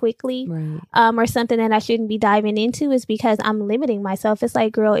little too quickly. Right. Or something that I shouldn't be diving into is because I'm limiting myself. It's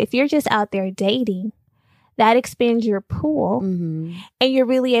like, girl, if you're just out there dating, that expands your pool and you're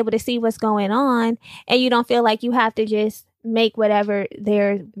really able to see what's going on and you don't feel like you have to just make whatever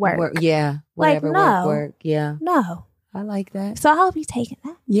their work. Yeah. Whatever like, work. Yeah. No. I like that. So I hope you take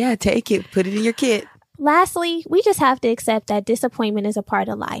that. Yeah, take it. Put it in your kit. Lastly, we just have to accept that disappointment is a part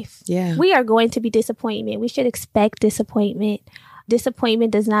of life. Yeah. We are going to be disappointment. We should expect disappointment.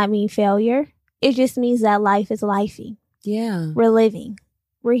 Disappointment does not mean failure. It just means that life is lifing. Yeah. We're living.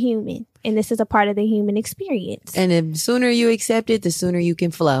 We're human. And this is a part of the human experience. And the sooner you accept it, the sooner you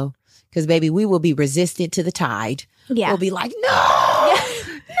can flow. Because, baby, we will be resistant to the tide. Yeah. We'll be like, no,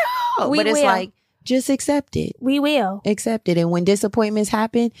 no. But it's like, just accept it. We will. Accept it. And when disappointments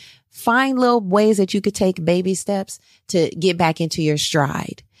happen, find little ways that you could take baby steps to get back into your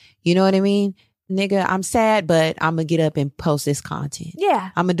stride. You know what I mean? Nigga, I'm sad, but I'm going to get up and post this content. Yeah.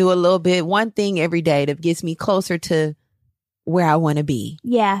 I'm going to do a little bit, one thing every day that gets me closer to where I want to be.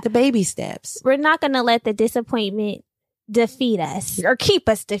 Yeah. The baby steps. We're not going to let the disappointment defeat us or keep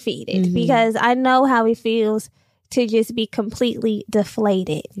us defeated, because I know how it feels to just be completely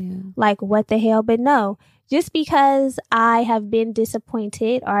deflated. Yeah. Like, what the hell? But no, just because I have been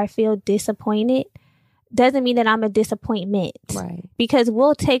disappointed or I feel disappointed doesn't mean that I'm a disappointment. Right. Because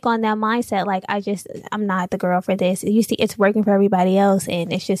we'll take on that mindset like, I'm not the girl for this. You see, it's working for everybody else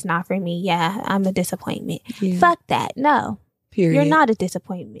and it's just not for me. Yeah, I'm a disappointment. Yeah. Fuck that. No. Period. You're not a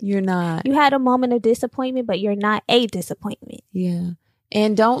disappointment. You're not. You had a moment of disappointment, but you're not a disappointment. Yeah.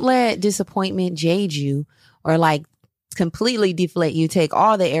 And don't let disappointment jade you or like completely deflate you, take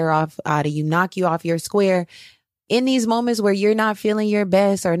all the air out of you, knock you off your square. In these moments where you're not feeling your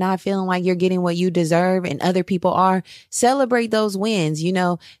best or not feeling like you're getting what you deserve and other people are, celebrate those wins, you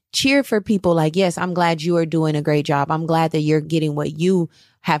know, cheer for people like, yes, I'm glad you are doing a great job. I'm glad that you're getting what you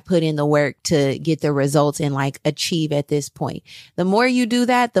have put in the work to get the results and like achieve at this point. The more you do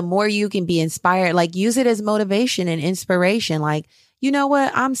that, the more you can be inspired, like use it as motivation and inspiration. Like, you know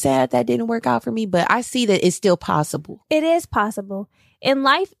what? I'm sad that didn't work out for me, but I see that it's still possible. It is possible. And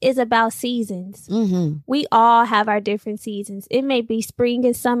life is about seasons. We all have our different seasons. It may be spring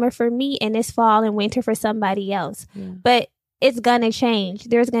and summer for me, and it's fall and winter for somebody else. Yeah. But it's going to change.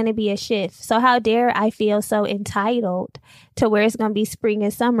 There's going to be a shift. So how dare I feel so entitled to where it's going to be spring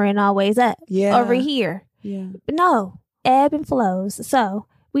and summer and always up over here? Yeah. No, ebb and flows. So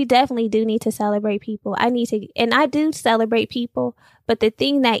we definitely do need to celebrate people. And I do celebrate people, but the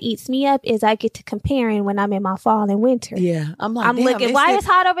thing that eats me up is I get to comparing when I'm in my fall and winter. Yeah. I'm looking, why it's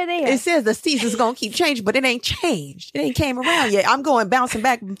hot over there? It says the season's going to keep changing, but it ain't changed. It ain't came around yet. I'm going bouncing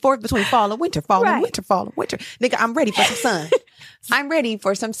back and forth between fall and winter, fall and winter, fall and winter. Nigga, I'm ready for some sun. I'm ready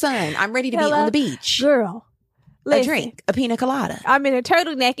for some sun. I'm ready to be on the beach. Girl. Listen, a drink, a pina colada. I'm in a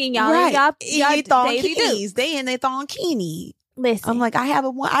turtleneck and y'all thonkinis. They in their thonkini. Listen, I'm like, I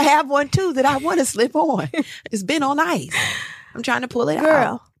have one too that I want to slip on. It's been on ice. I'm trying to pull it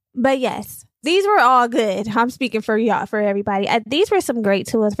out. But yes, these were all good. I'm speaking for y'all, for everybody. These were some great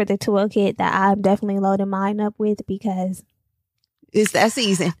tools for the toolkit that I'm definitely loading mine up with because it's that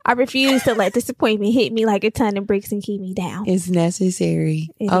season. I refuse to let disappointment hit me like a ton of bricks and keep me down. It's necessary.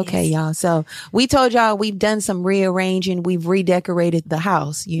 Okay, y'all. So we told y'all we've done some rearranging. We've redecorated the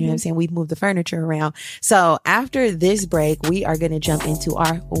house. You know what I'm saying? We've moved the furniture around. So after this break, we are going to jump into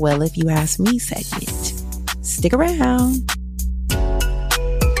our Well, If You Ask Me segment. Stick around.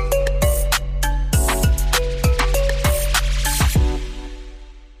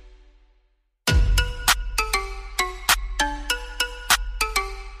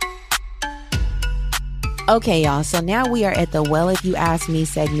 Okay, y'all. So now we are at the Well, If You Ask Me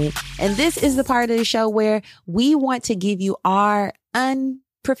segment. And this is the part of the show where we want to give you our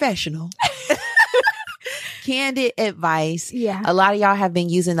unprofessional, candid advice. Yeah. A lot of y'all have been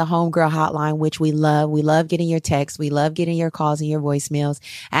using the Homegirl hotline, which we love. We love getting your texts. We love getting your calls and your voicemails,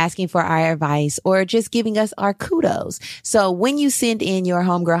 asking for our advice or just giving us our kudos. So when you send in your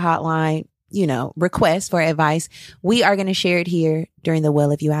Homegirl hotline, requests for advice, we are going to share it here during the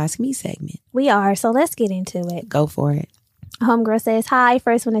Well, If You Ask Me segment. We are. So let's get into it. Go for it. Homegirl says, hi,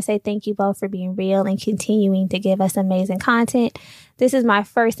 first want to say thank you both for being real and continuing to give us amazing content. This is my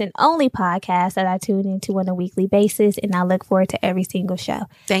first and only podcast that I tune into on a weekly basis, and I look forward to every single show.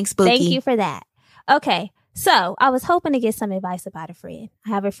 Thanks, Bookie. Thank you for that. Okay. So I was hoping to get some advice about a friend. I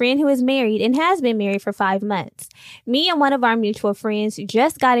have a friend who is married and has been married for 5 months. Me and one of our mutual friends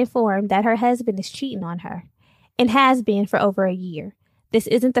just got informed that her husband is cheating on her and has been for over a year. This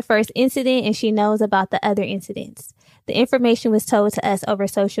isn't the first incident, and she knows about the other incidents. The information was told to us over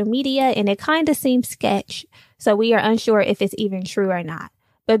social media, and it kind of seems sketch, so we are unsure if it's even true or not.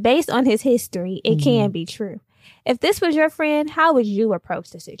 But based on his history, it can be true. If this was your friend, how would you approach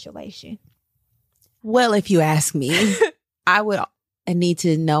the situation? Well, if you ask me, I need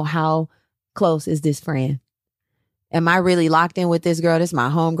to know how close is this friend? Am I really locked in with this girl? This is my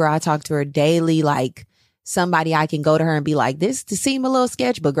homegirl. I talk to her daily, like somebody I can go to her and be like, this to seem a little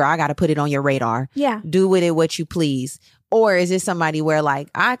sketch, but girl, I got to put it on your radar. Yeah. Do with it what you please. Or is this somebody where like,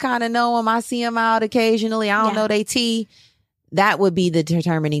 I kind of know them. I see them out occasionally. I don't know they tea. That would be the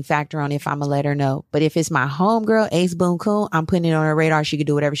determining factor on if I'm going to let her know. But if it's my homegirl, Ace Boon Coon, I'm putting it on her radar. She can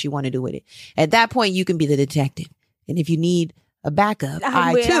do whatever she want to do with it. At that point, you can be the detective. And if you need a backup,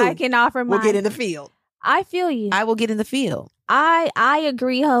 I can offer will mine. get in the field. I feel you. I will get in the field. I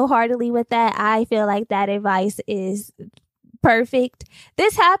agree wholeheartedly with that. I feel like that advice is perfect.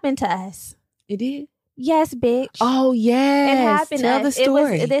 This happened to us. It did? Yes, bitch. Oh, yes. It happened Tell to the us.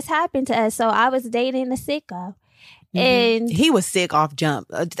 story. This happened to us. So I was dating a sicko. And he was sick off jump.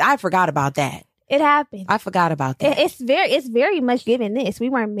 I forgot about that. It happened. I forgot about that. It's very much giving this. We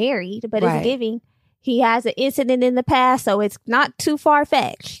weren't married, but Right. it's giving. He has an incident in the past, so it's not too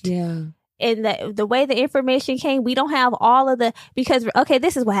far-fetched. Yeah. And the way the information came, we don't have all of the, because, okay,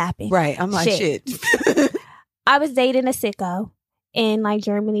 this is what happened. Right. I'm like, shit. I was dating a sicko, and like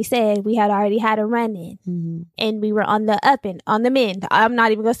Germany said, we had already had a run-in, and we were on the mend. I'm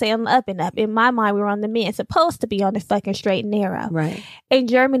not even going to say on the up and up. In my mind, we were on the mend, supposed to be on the fucking straight and narrow. Right. And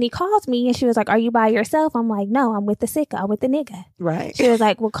Germany calls me, and she was like, are you by yourself? I'm like, no, I'm with the sicko. I'm with the nigga. Right. She was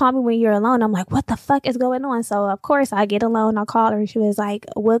like, well, call me when you're alone. I'm like, what the fuck is going on? So, of course, I get alone. I call her, and she was like,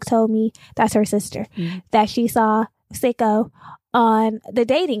 Wook told me, that's her sister, that she saw sicko on the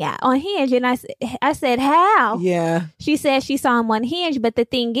dating app, on Hinge. And I said, how? Yeah. She said she saw him on Hinge. But the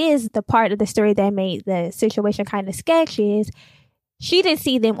thing is, the part of the story that made the situation kind of sketchy is she didn't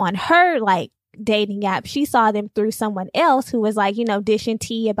see them on her, like, dating app. She saw them through someone else who was like, dishing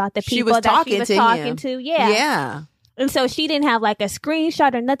tea about the people that she was talking to. Yeah. Yeah. And so she didn't have like a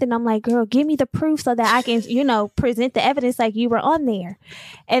screenshot or nothing. I'm like, girl, give me the proof so that I can, present the evidence like you were on there.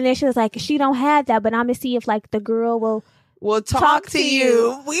 And then she was like, she don't have that, but I'm going to see if like the girl will talk to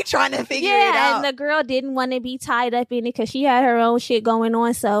you. We trying to figure it out. Yeah, and the girl didn't want to be tied up in it because she had her own shit going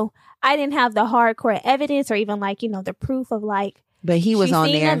on. So I didn't have the hardcore evidence or even like, the proof of like, but he was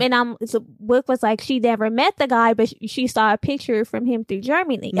on there. Him, and Wook was like, she never met the guy, but she saw a picture from him through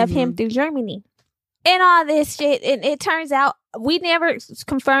Germany, of him through Germany. And all this shit. And it turns out we never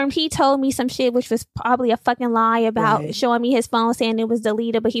confirmed. He told me some shit, which was probably a fucking lie about showing me his phone saying it was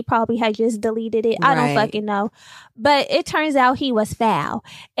deleted, but he probably had just deleted it. I don't fucking know. But it turns out he was foul.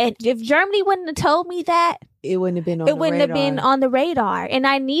 And if Germany wouldn't have told me that, it wouldn't have been on the radar. And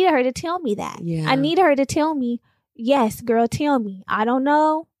I needed her to tell me that. Yeah. I needed her to tell me, yes, girl, tell me. I don't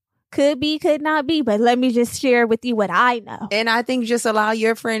know. Could be, could not be, but let me just share with you what I know. And I think just allow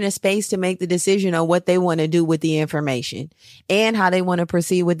your friend a space to make the decision on what they want to do with the information and how they want to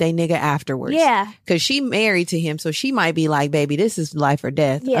proceed with their nigga afterwards. Yeah. Because she married to him, so she might be like, baby, this is life or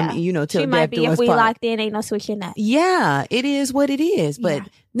death. Yeah. I mean, till she death might be, do us if we part. locked in, ain't no switching up. Yeah, it is what it is. But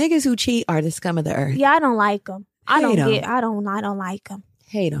niggas who cheat are the scum of the earth. Yeah, I don't like them. I don't like him.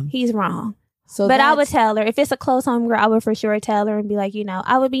 Hate him. He's wrong. So but I would tell her, if it's a close home girl, I would for sure tell her and be like,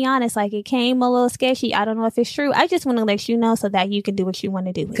 I would be honest, like it came a little sketchy. I don't know if it's true. I just want to let you know so that you can do what you want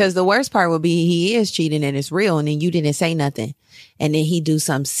to do. Because the worst part would be he is cheating and it's real, and then you didn't say nothing, and then he do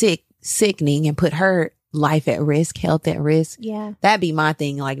some sickening and put her life at risk, health at risk. Yeah, that'd be my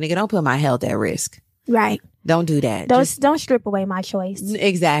thing. Like, nigga, don't put my health at risk. Right. Don't do that. Don't strip away my choice.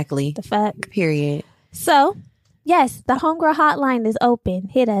 Exactly. The fuck. Period. So. Yes, the Homegirl hotline is open.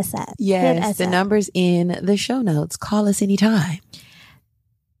 Hit us up. Yes, the number's in the show notes. Call us anytime.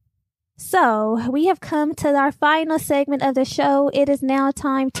 So, we have come to our final segment of the show. It is now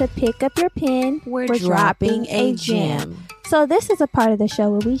time to pick up your pen. We're dropping a gem. So, this is a part of the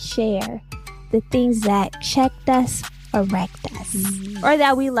show where we share the things that checked us or wrecked us, or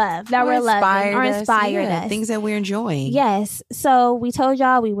that we love, that we're loving, or inspired us. Things that we're enjoying. Yes. So we told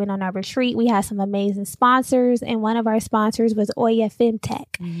y'all we went on our retreat. We had some amazing sponsors, and one of our sponsors was Oya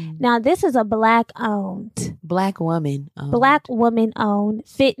Femtech. Now, this is a Black woman owned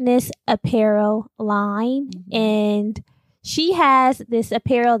fitness apparel line, and she has this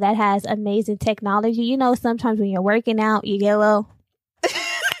apparel that has amazing technology. Sometimes when you're working out, you get a little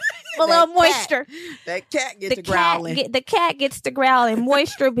moisture. That cat gets to growling. The cat gets to growling.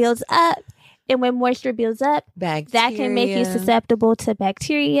 Moisture builds up. And when moisture builds up, that can make you susceptible to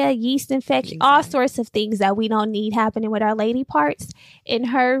bacteria, yeast infection, all sorts of things that we don't need happening with our lady parts. And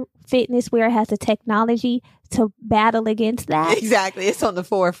her fitness wear has the technology to battle against that. Exactly. It's on the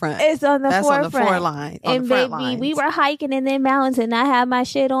forefront. It's on the forefront. That's on the front line. And baby, we were hiking in the mountains and I had my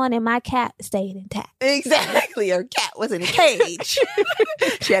shit on and my cat stayed intact. Exactly. Her cat was in a cage.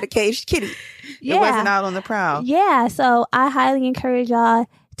 She had a caged kitty. Yeah. It wasn't out on the prowl. Yeah. So I highly encourage y'all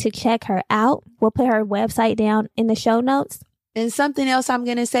to check her out. We'll put her website down in the show notes. And something else I'm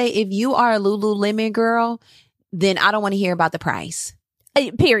going to say, if you are a Lululemon girl, then I don't want to hear about the price.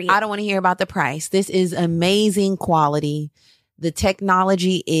 Period. I don't want to hear about the price. This is amazing quality. The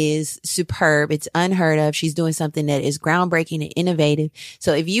technology is superb. It's unheard of. She's doing something that is groundbreaking and innovative.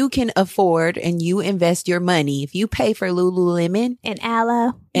 So if you can afford and you invest your money, if you pay for Lululemon and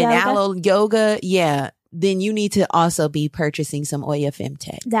Alo Yoga, yeah, then you need to also be purchasing some Oya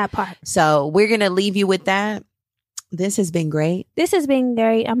Femtech. That part. So we're going to leave you with that. This has been great. This has been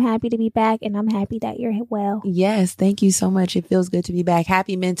great. I'm happy to be back, and I'm happy that you're well. Yes, thank you so much. It feels good to be back.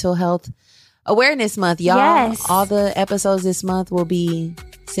 Happy Mental Health Awareness Month, y'all. Yes. All the episodes this month will be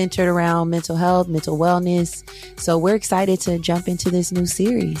centered around mental health, mental wellness. So we're excited to jump into this new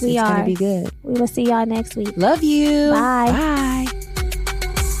series. It's going to be good. We will see y'all next week. Love you. Bye. Bye.